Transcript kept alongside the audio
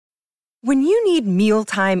When you need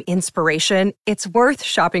mealtime inspiration, it's worth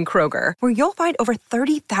shopping Kroger, where you'll find over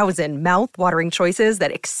 30,000 mouth-watering choices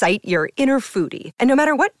that excite your inner foodie. And no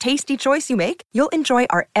matter what tasty choice you make, you'll enjoy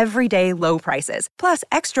our everyday low prices, plus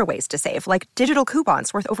extra ways to save, like digital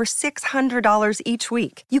coupons worth over $600 each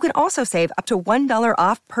week. You can also save up to $1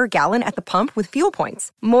 off per gallon at the pump with fuel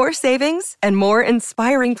points. More savings and more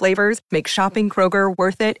inspiring flavors make shopping Kroger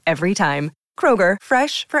worth it every time. Kroger,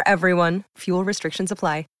 fresh for everyone. Fuel restrictions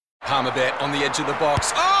apply. Palmerbet on the edge of the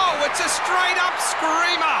box. Oh, it's a straight-up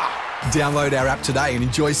screamer! Download our app today and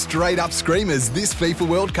enjoy straight-up screamers this FIFA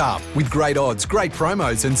World Cup with great odds, great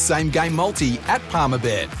promos and same-game multi at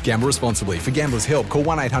Palmerbet. Gamble responsibly. For Gamblers' Help, call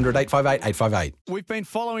 1-800-858-858. We've been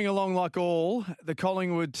following along like all the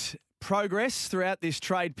Collingwood progress throughout this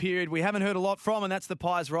trade period. We haven't heard a lot from, and that's the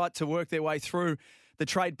Pies' right to work their way through the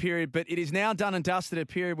trade period, but it is now done and dusted, a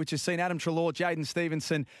period which has seen Adam Treloar, Jayden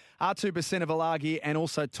Stevenson, R2 Besenivallagi and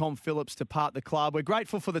also Tom Phillips depart the club. We're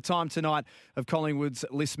grateful for the time tonight of Collingwood's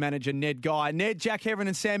list manager, Ned Guy. Ned, Jack Heverin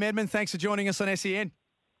and Sam Edmund, thanks for joining us on SEN.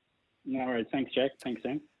 No worries. Thanks, Jack. Thanks,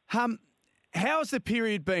 Sam. How's the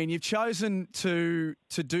period been? You've chosen to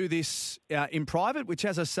do this in private, which,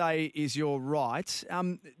 as I say, is your right.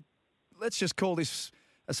 Let's just call this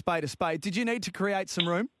a spade a spade. Did you need to create some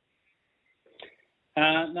room?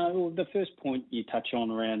 No, well, the first point you touch on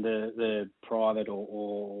around the private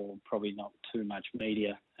or probably not too much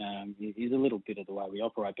media is a little bit of the way we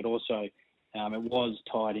operate, but also it was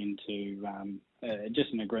tied into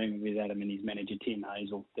just an agreement with Adam and his manager, Tim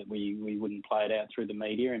Hazel, that we wouldn't play it out through the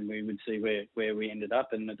media and we would see where we ended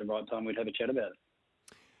up, and at the right time we'd have a chat about it.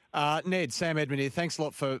 Ned, Sam Edmund here. Thanks a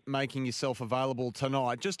lot for making yourself available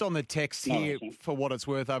tonight. Just on the text here, for what it's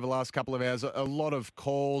worth, over the last couple of hours, a lot of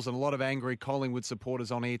calls and a lot of angry Collingwood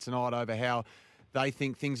supporters on here tonight over how they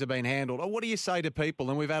think things have been handled. What do you say to people,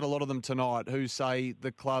 and we've had a lot of them tonight, who say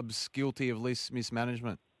the club's guilty of list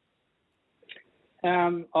mismanagement?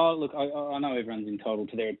 Look, I know everyone's entitled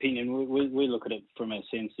to their opinion. We look at it from a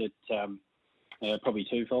sense that probably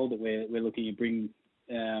twofold, that we're looking to bring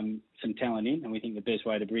some talent in, and we think the best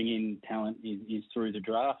way to bring in talent is through the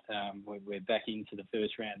draft. We're back into the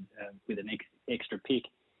first round with an extra pick.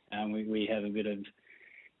 We have a bit of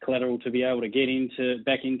collateral to be able to get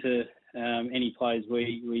back into any players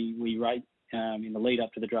we rate in the lead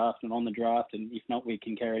up to the draft and on the draft, and if not, we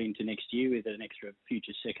can carry it into next year with an extra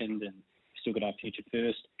future second, and still got our future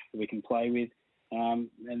first that we can play with. And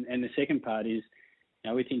the second part is,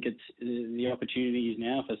 we think it's the opportunity is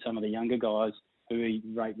now for some of the younger guys who we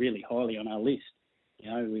rate really highly on our list.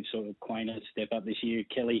 We've sort of Quainer step up this year.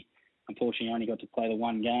 Kelly, unfortunately, only got to play the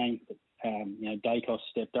one game. But, Dacos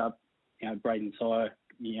stepped up. Braden Sire,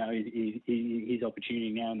 his opportunity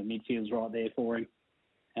now in the midfield's right there for him.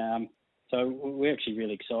 So we're actually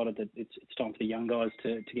really excited that it's time for the young guys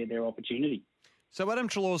to get their opportunity. So Adam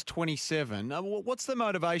Treloar's 27. What's the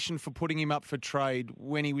motivation for putting him up for trade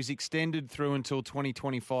when he was extended through until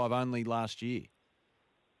 2025 only last year?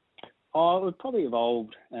 Oh, it probably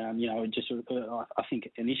evolved, I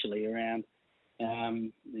think initially around,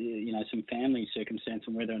 some family circumstance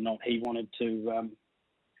and whether or not he wanted to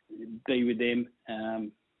be with them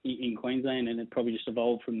in Queensland, and it probably just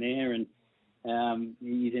evolved from there, and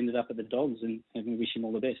he's ended up at the Dogs, and we wish him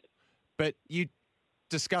all the best. But you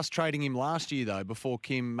discussed trading him last year, though, before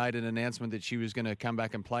Kim made an announcement that she was going to come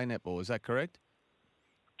back and play netball. Is that correct?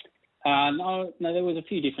 No, there was a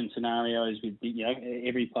few different scenarios with,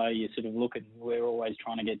 every player you sort of look at, we're always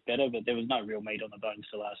trying to get better, but there was no real meat on the bones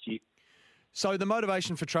till last year. So the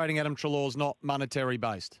motivation for trading Adam Treloar is not monetary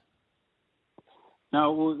based?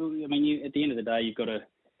 No, well, at the end of the day, you've got to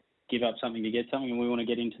give up something to get something, and we want to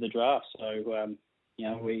get into the draft. So,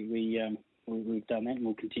 we've done that and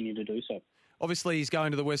we'll continue to do so. Obviously, he's going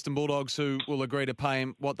to the Western Bulldogs, who will agree to pay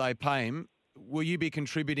him what they pay him. Will you be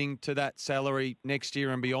contributing to that salary next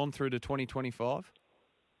year and beyond through to 2025?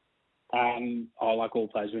 Like all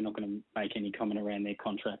players, we're not going to make any comment around their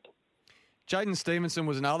contract. Jayden Stevenson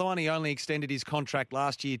was another one. He only extended his contract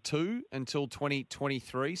last year too until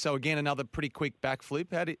 2023. So again, another pretty quick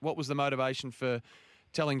backflip. What was the motivation for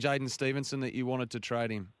telling Jayden Stevenson that you wanted to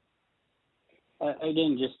trade him?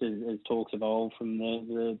 Again, just as talks evolve from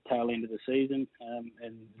the tail end of the season,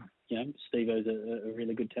 Steve-O's a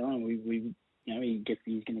really good talent.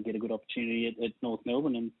 He's going to get a good opportunity at North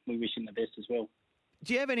Melbourne, and we wish him the best as well.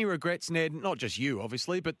 Do you have any regrets, Ned, not just you,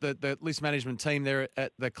 obviously, but the list management team there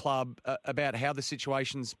at the club about how the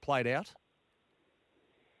situation's played out?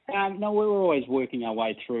 No, we're always working our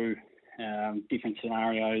way through different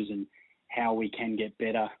scenarios and how we can get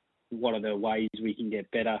better, what are the ways we can get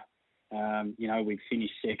better. We've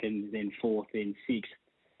finished second, then fourth, then sixth,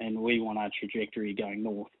 and we want our trajectory going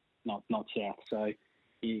north. not south. So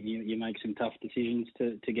you make some tough decisions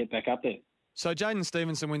to get back up there. So Jaden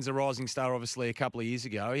Stevenson wins the Rising Star obviously a couple of years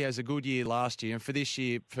ago. He has a good year last year, and for this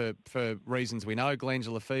year, for reasons we know,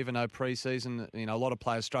 glandular fever, no pre-season. A lot of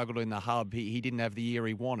players struggled in the hub. He didn't have the year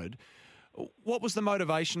he wanted. What was the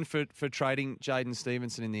motivation for trading Jaden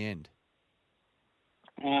Stevenson in the end?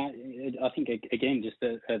 I think again just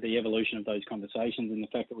the evolution of those conversations and the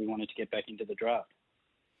fact that we wanted to get back into the draft.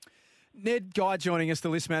 Ned Guy joining us, the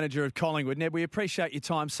list manager of Collingwood. Ned, we appreciate your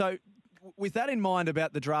time. So, with that in mind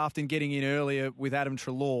about the draft and getting in earlier with Adam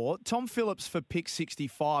Treloar, Tom Phillips for pick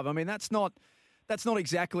 65. I mean, that's not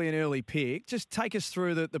exactly an early pick. Just take us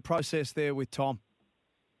through the process there with Tom.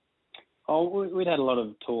 Oh, we'd had a lot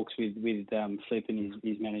of talks with Flip and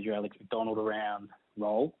his manager Alex McDonald around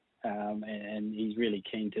role, and he's really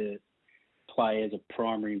keen to play as a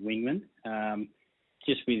primary wingman.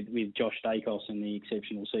 Just with Josh Dacos and the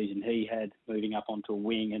exceptional season he had, moving up onto a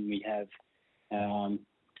wing, and we have.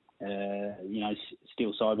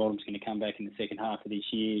 Steele Sidebottom's going to come back in the second half of this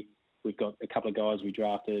year. We've got a couple of guys we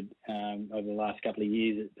drafted over the last couple of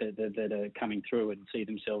years that are coming through and see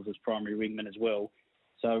themselves as primary wingmen as well.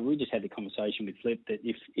 So we just had the conversation with Flip that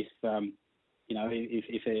if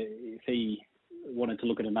he wanted to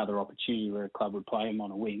look at another opportunity where a club would play him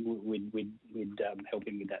on a wing, we'd help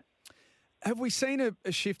him with that. Have we seen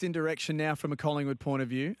a shift in direction now from a Collingwood point of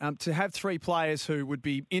view? To have three players who would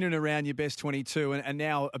be in and around your best 22 and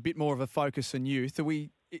now a bit more of a focus on youth,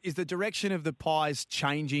 is the direction of the Pies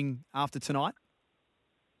changing after tonight?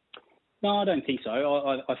 No, I don't think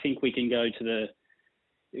so. I think we can go to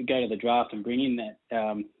the draft and bring in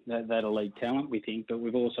that elite talent, we think, but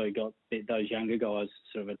we've also got those younger guys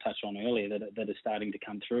sort of touched on earlier that are starting to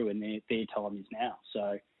come through, and their time is now.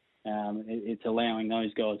 So it's allowing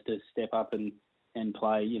those guys to step up and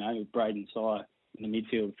play. Braden Sire in the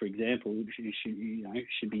midfield, for example,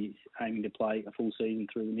 should be aiming to play a full season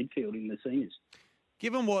through the midfield in the seniors.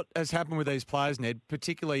 Given what has happened with these players, Ned,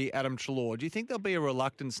 particularly Adam Treloar, do you think there'll be a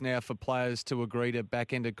reluctance now for players to agree to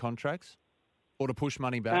back-ended contracts or to push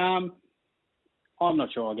money back? I'm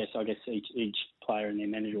not sure. I guess each player and their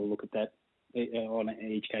manager will look at that on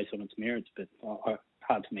each case on its merits, but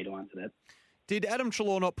hard for me to answer that. Did Adam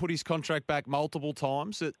Treloar not put his contract back multiple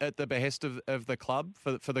times at the behest of the club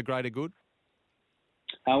for the greater good?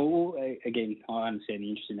 Again, I understand the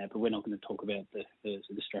interest in that, but we're not going to talk about the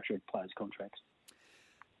structure of players' contracts.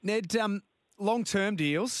 Ned, long-term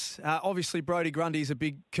deals. Obviously, Brodie Grundy's a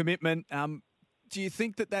big commitment. Do you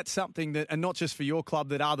think that's something that, and not just for your club,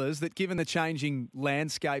 that others, that given the changing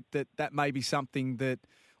landscape, that may be something that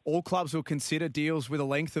all clubs will consider, deals with a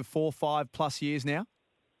length of 4, 5+ years now?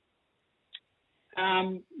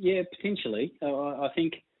 Yeah, potentially. I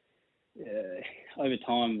think over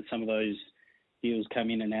time some of those deals come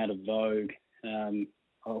in and out of vogue.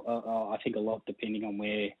 I think a lot depending on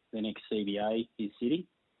where the next CBA is sitting.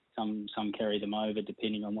 Some carry them over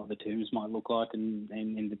depending on what the terms might look like, and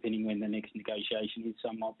depending when the next negotiation is,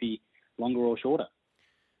 some might be longer or shorter.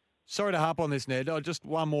 Sorry to harp on this, Ned. Just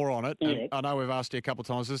one more on it. Yeah. I know we've asked you a couple of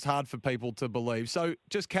times. It's hard for people to believe. So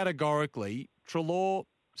just categorically, Treloar,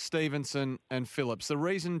 Stevenson and Phillips, the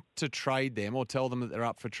reason to trade them or tell them that they're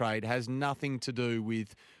up for trade has nothing to do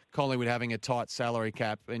with Collingwood having a tight salary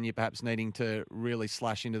cap and you perhaps needing to really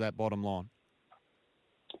slash into that bottom line.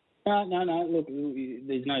 No. Look,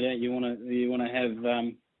 there's no doubt you want to have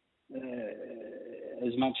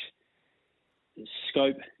as much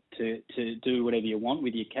scope to do whatever you want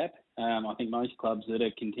with your cap. I think most clubs that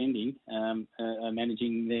are contending are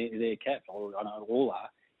managing their cap, or I know all are.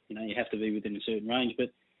 You have to be within a certain range, but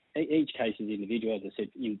each case is individual. As I said,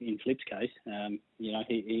 in Flip's case,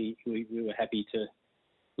 we were happy to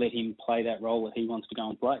let him play that role that he wants to go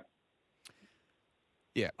and play.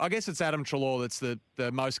 Yeah, I guess it's Adam Treloar that's the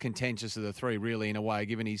most contentious of the three, really, in a way,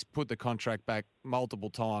 given he's put the contract back multiple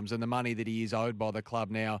times and the money that he is owed by the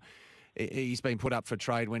club now, he's been put up for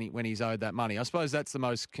trade when he's owed that money. I suppose that's the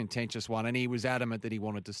most contentious one, and he was adamant that he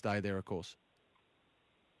wanted to stay there, of course.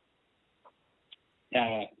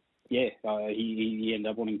 He ended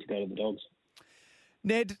up wanting to go to the Dogs.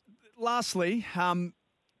 Ned, lastly,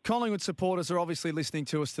 Collingwood supporters are obviously listening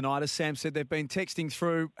to us tonight. As Sam said, they've been texting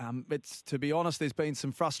through. To be honest, there's been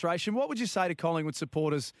some frustration. What would you say to Collingwood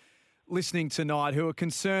supporters listening tonight who are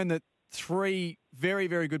concerned that three very,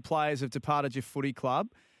 very good players have departed your footy club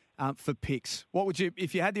for picks? What would you,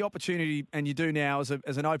 if you had the opportunity, and you do now as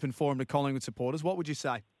an open forum to Collingwood supporters, what would you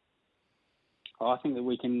say? I think that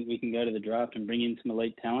we can go to the draft and bring in some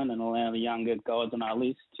elite talent and allow the younger guys on our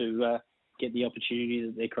list to get the opportunity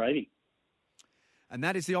that they're craving. And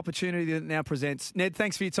that is the opportunity that it now presents. Ned,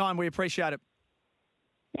 thanks for your time. We appreciate it.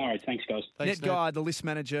 All right, thanks, guys. Ned Guy, the list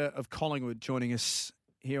manager of Collingwood, joining us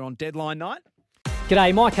here on Deadline Night.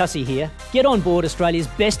 G'day, Mike Hussey here. Get on board Australia's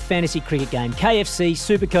best fantasy cricket game, KFC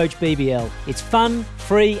Supercoach BBL. It's fun,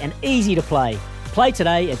 free and easy to play. Play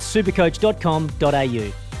today at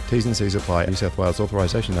supercoach.com.au. T's and C's apply. New South Wales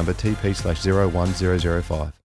authorisation number TP/01005.